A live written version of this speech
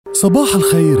صباح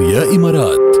الخير يا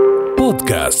إمارات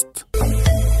بودكاست.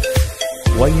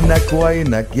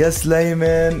 وينك يا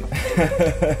سليمان؟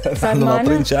 نحن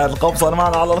ناطرين شاعر القوم، صار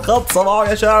معنا على الخط. صباحو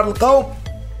يا شاعر القوم.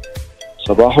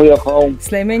 صباحو يا قوم.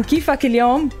 سليمان كيفك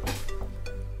اليوم؟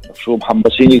 شو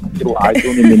محمسيني كتير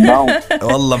وقعدوني من النوم.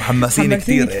 والله محمسين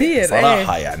كتير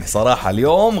صراحة. يعني صراحة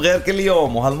اليوم غير كل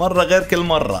يوم، وهالمرة غير كل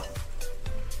مرة.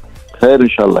 خير إن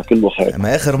شاء الله، كله خير.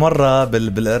 ما آخر مرة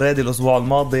بالإرادة الأسبوع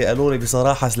الماضي قالوا لي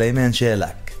بصراحة سليمان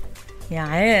شالك. يا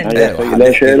عين.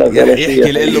 لا شالك ولا شيء.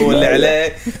 يحكي له واللي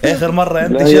عليه. آخر مرة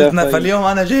أنت شلتنا، فاليوم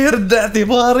أنا جاي رد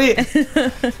اعتباري.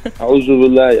 أعوذ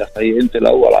بالله يا أخي، أنت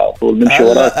الأول على طول نمشي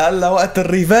وراك. هلا وقت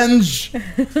الريفنج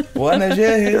وأنا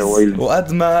جاهز.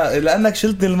 وقد ما لأنك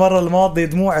شلتني المرة الماضية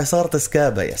دموعي صارت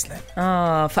سكابا يا سلام.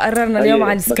 فقررنا اليوم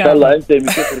على السكابا. ما شاء الله أنت من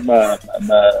كثر ما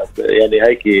يعني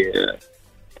هيك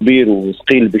كبير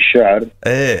وثقيل بالشعر.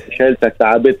 ايه شايلتك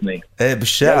تعبتني. ايه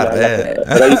بالشعر.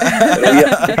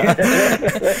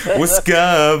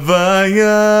 وسكابا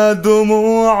يا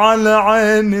دموع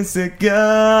العين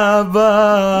سكابا،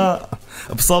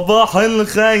 بصباح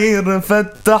الخير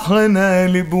فتحنا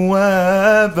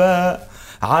الابواب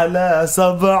على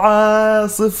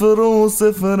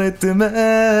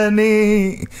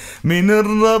 7008 من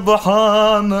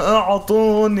الربحان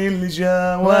اعطوني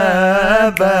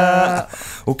الجواب،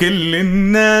 وكل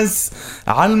الناس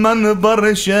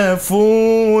عالمنبر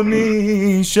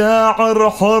شافوني شاعر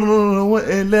حر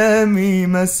وإلامي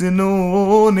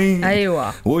مسنوني.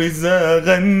 أيوة. وإذا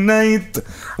غنيت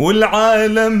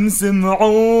والعالم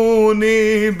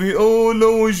سمعوني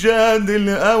بيقولوا جاد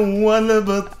الأول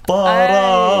بالطرابة.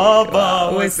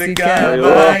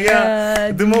 وسكابا يا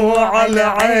دموع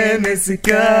العين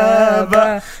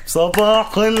سكابا،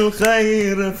 صباح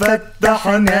الخير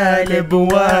فتحنا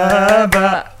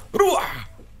الابواب. روح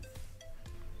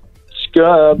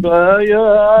سكابا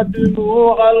يا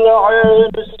دموع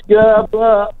العين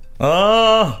سكابا،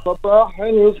 صباح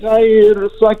الخير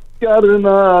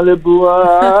سكرنا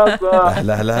الابواب.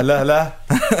 لا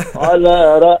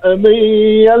على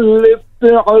رقمي يلي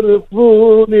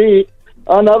بتعرفوني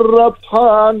انا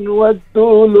الربحان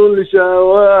ودولو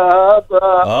الجواب.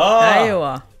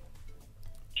 ايوه.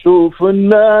 شوف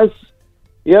الناس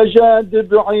يا جاد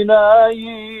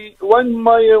بعناي، وين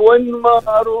ما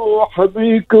اروح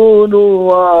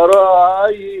بيكونوا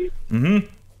وراي.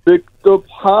 بكتب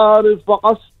حارف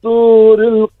عسطور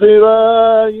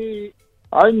القراي،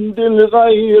 عند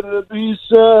الغير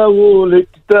بيساووا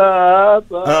الكتاب.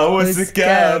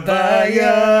 وسكابا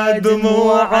يا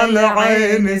دموع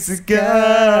العين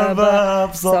سكابا،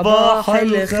 بصباح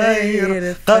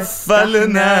الخير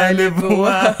قفلنا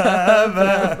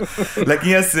الابواب. لك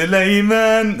يا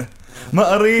سليمان ما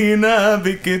قرينا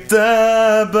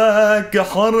بكتابك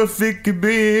حرف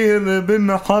كبير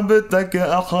بمحبتك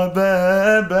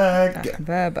أحبابك.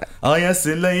 يا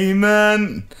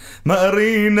سليمان ما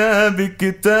قرينا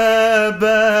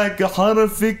بكتابك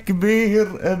حرف كبير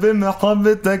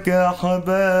بمحبتك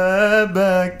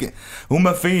أحبابك،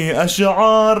 وما في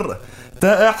أشعار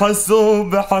تأحسوا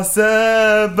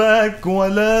بحسابك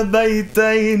ولا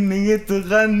بيتين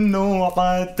يتغنوا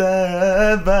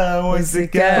عتابا.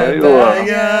 وسكابا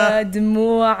يا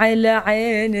دموع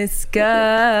العين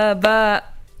سكابا،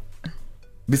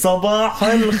 بصباح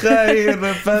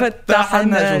الخير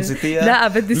فتحنا. لا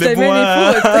بدي سليمان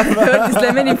يفوت. بدي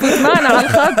سليمان يفوت معنا على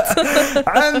الخط.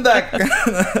 عندك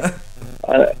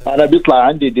أنا بيطلع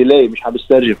عندي ديلاي، مش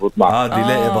حبسترجي فوت معه.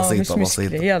 ديلاي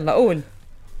بسيطة. يلا قول.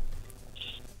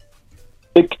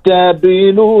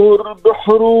 كتابي نور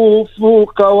بحروف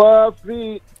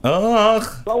وقوافي،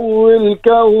 ضوء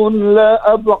الكون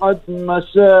لا أبعد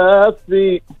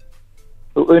مسافي،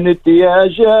 وانت يا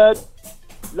جاد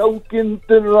لو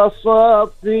كنت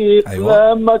الرصافي.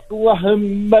 كلامك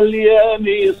وهم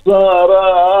ملياني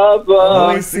صرابة.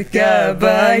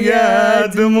 وسكابا يا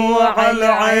دموع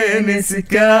العين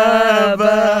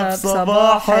سكابا،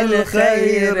 بصباح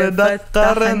الخير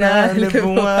دقرنا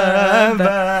الابواب.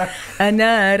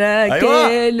 أنا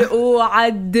راكل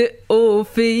وعد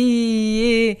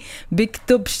وفي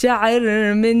بكتب شعر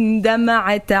من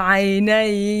دمعة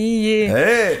عيني،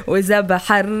 وإذا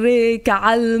بحرك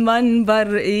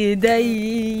عالمنبر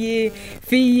إيدي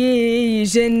في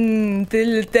جن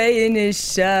تلتين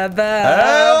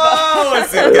الشباب.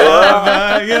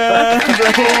 وسكابا يا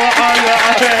دموع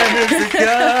العين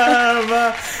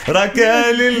سكابا،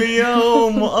 ركال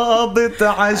اليوم قضت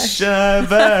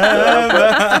عالشباب.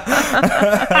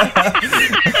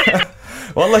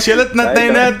 والله شلتنا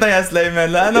اثنيناتنا يا سليمان،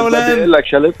 لا انا ولا بدي اقول لك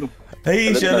شلتنا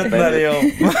هي شغلتنا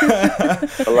اليوم.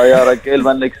 الله يا ركيل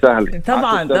منك سهل.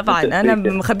 طبعا انا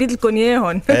مخبيت لكم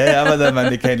اياهم. ايه ابدا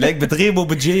منك هين ليك بتغيب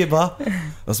وبتجيبها.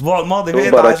 الاسبوع الماضي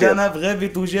بقيت على جنب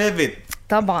غبت وجابت.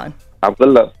 طبعا عبد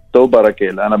الله توبة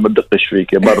ركيل انا ما بدقش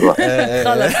فيك برا.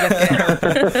 خلص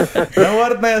لك.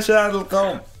 نورتنا يا شاعر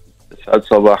القوم. يسعد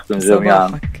صباحكم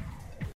جميعا.